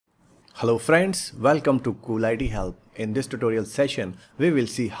Hello friends, welcome to Cool IT Help. In this tutorial session, we will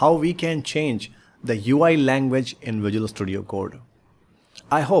see how we can change the UI language in Visual Studio Code.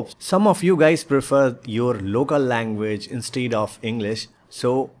 I hope some of you guys prefer your local language instead of English.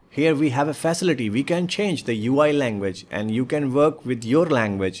 So here we have a facility. We can change the UI language and you can work with your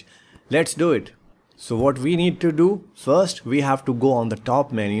language. Let's do it. So what we need to do, first we have to go on the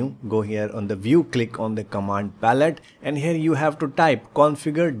top menu, go here on the view, click on the command palette, and here you have to type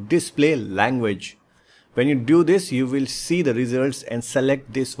configure display language. When you do this, you will see the results and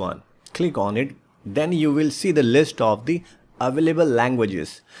select this one. Click on it, then you will see the list of the available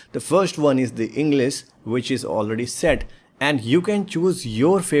languages. The first one is the English, which is already set, and you can choose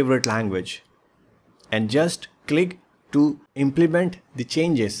your favorite language and just click to implement the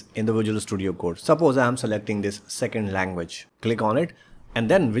changes in the Visual Studio Code. Suppose I am selecting this second language. Click on it and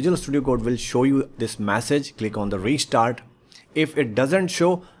then Visual Studio Code will show you this message. Click on the restart. If it doesn't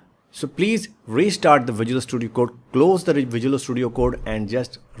show, so please restart the Visual Studio Code, close the Visual Studio Code and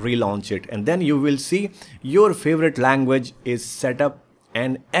just relaunch it. And then you will see your favorite language is set up,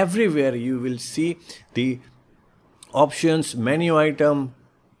 and everywhere you will see the options, menu item,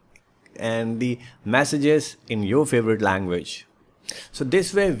 and the messages in your favorite language. So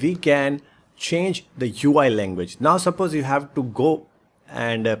this way we can change the UI language. Now suppose you have to go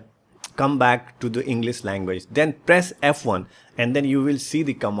and come back to the English language, then press F1 and then you will see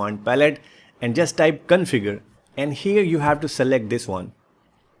the command palette and just type configure, and here you have to select this one.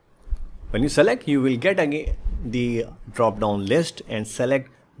 When you select, you will get again the drop down list and select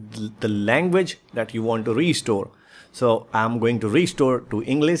the language that you want to restore. So I'm going to restore to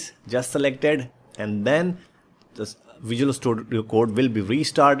English, just selected, and then the Visual Studio Code will be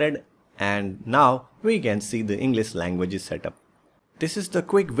restarted, and now we can see the English language is set up. This is the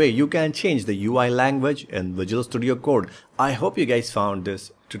quick way you can change the UI language in Visual Studio Code. I hope you guys found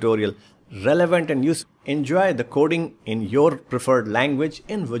this tutorial relevant and useful. Enjoy the coding in your preferred language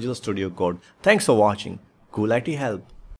in Visual Studio Code. Thanks for watching. Cool IT Help.